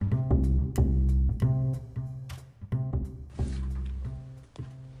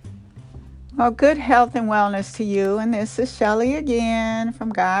Well, good health and wellness to you. And this is Shelly again from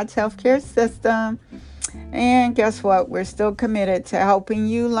God's Healthcare System. And guess what? We're still committed to helping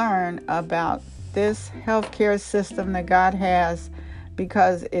you learn about this healthcare system that God has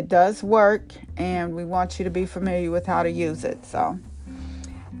because it does work and we want you to be familiar with how to use it. So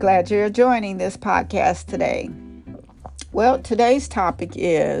glad you're joining this podcast today. Well, today's topic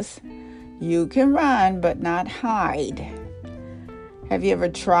is you can run but not hide. Have you ever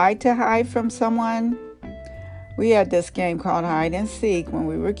tried to hide from someone? We had this game called hide and seek when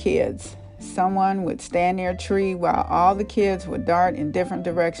we were kids. Someone would stand near a tree while all the kids would dart in different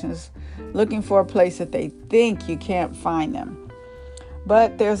directions looking for a place that they think you can't find them.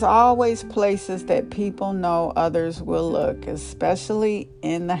 But there's always places that people know others will look, especially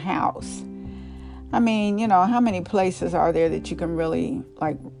in the house. I mean, how many places are there that you can really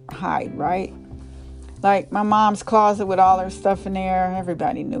hide, right? Like my mom's closet with all her stuff in there.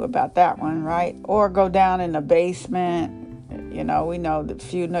 Everybody knew about that one, right? Or go down in the basement. We know the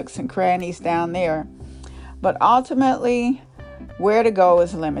few nooks and crannies down there. But ultimately, where to go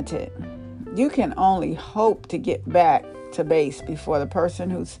is limited. You can only hope to get back to base before the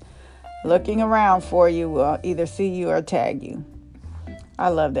person who's looking around for you will either see you or tag you. I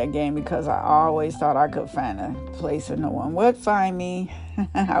love that game because I always thought I could find a place where no one would find me.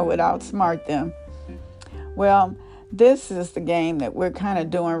 I would outsmart them. Well, this is the game that we're kind of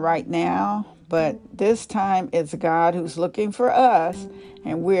doing right now, but this time it's God who's looking for us,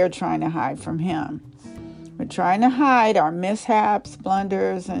 and we're trying to hide from him. We're trying to hide our mishaps,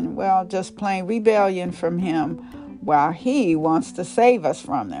 blunders, and, just plain rebellion from him while he wants to save us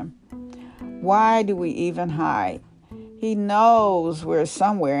from them. Why do we even hide? He knows we're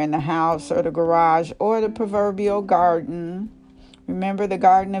somewhere in the house or the garage or the proverbial garden. Remember the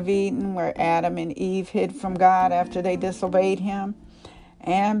Garden of Eden where Adam and Eve hid from God after they disobeyed him?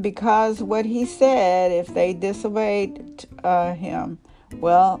 And because what he said, if they disobeyed him,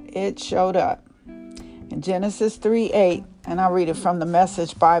 it showed up. In Genesis 3:8, and I'll read it from the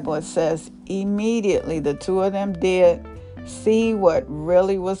Message Bible, it says, immediately the two of them did see what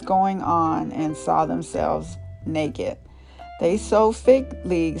really was going on and saw themselves naked. They sewed fig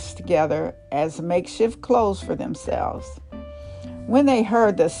leaves together as makeshift clothes for themselves. When they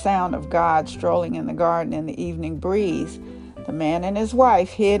heard the sound of God strolling in the garden in the evening breeze, the man and his wife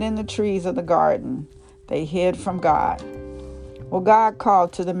hid in the trees of the garden. They hid from God. Well, God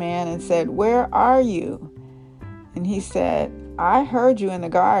called to the man and said, "Where are you?" And he said, "I heard you in the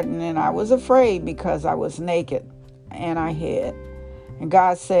garden, and I was afraid because I was naked, and I hid." And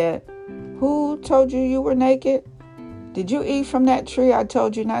God said, "Who told you were naked? Did you eat from that tree I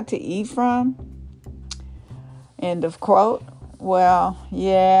told you not to eat from?" End of quote. Well,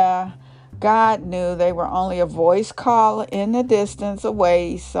 yeah, God knew they were only a voice call in the distance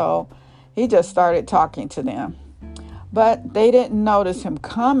away, so he just started talking to them. But they didn't notice him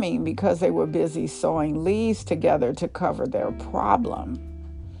coming because they were busy sewing leaves together to cover their problem.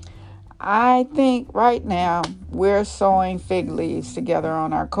 I think right now we're sewing fig leaves together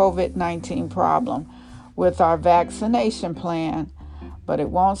on our COVID-19 problem with our vaccination plan, but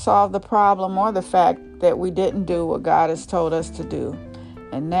it won't solve the problem or the fact that we didn't do what God has told us to do.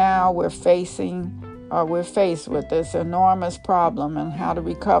 And now we're faced with this enormous problem and how to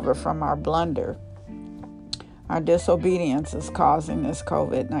recover from our blunder. Our disobedience is causing this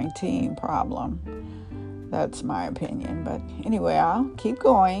COVID-19 problem. That's my opinion. But anyway, I'll keep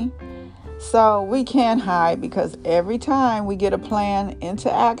going. So we can't hide because every time we get a plan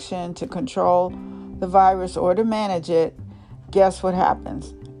into action to control the virus or to manage it, guess what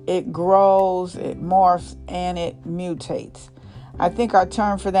happens? It grows, it morphs, and it mutates. I think our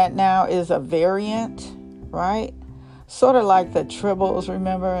term for that now is a variant, right? Sort of like the Tribbles,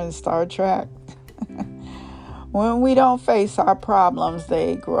 remember, in Star Trek? When we don't face our problems,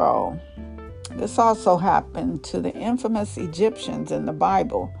 they grow. This also happened to the infamous Egyptians in the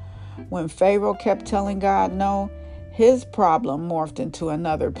Bible. When Pharaoh kept telling God no, his problem morphed into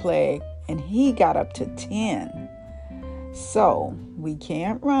another plague, and he got up to 10. So we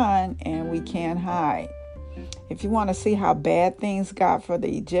can't run and we can't hide. If you want to see how bad things got for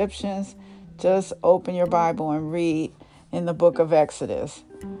the Egyptians, just open your Bible and read in the book of Exodus,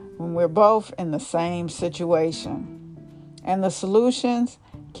 when we're both in the same situation. And the solutions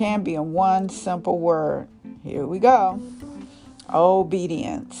can be in one simple word. Here we go.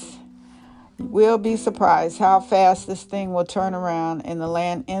 Obedience. We'll be surprised how fast this thing will turn around and the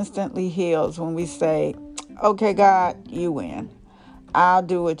land instantly heals when we say, "Okay, God, you win. I'll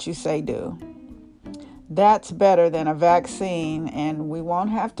do what you say do." That's better than a vaccine, and we won't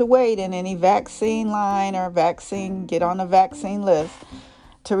have to wait in any vaccine line or get on the vaccine list.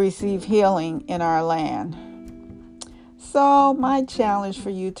 to receive healing in our land. So my challenge for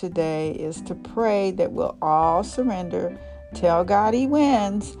you today is to pray that we'll all surrender, tell God He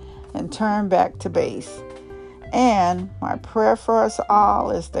wins, and turn back to base. And my prayer for us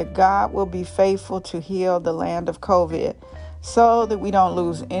all is that God will be faithful to heal the land of COVID so that we don't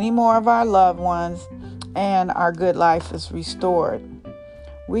lose any more of our loved ones and our good life is restored.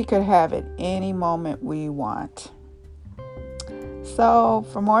 We could have it any moment we want. So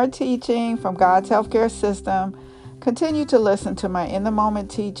for more teaching from God's Healthcare System, continue to listen to my In the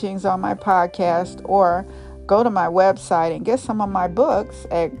Moment teachings on my podcast or go to my website and get some of my books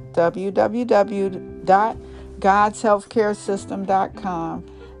at www.godshealthcaresystem.com.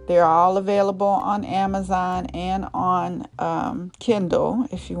 They're all available on Amazon and on Kindle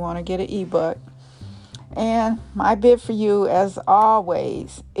if you want to get an ebook. And my bid for you, as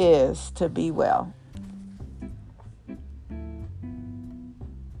always, is to be well.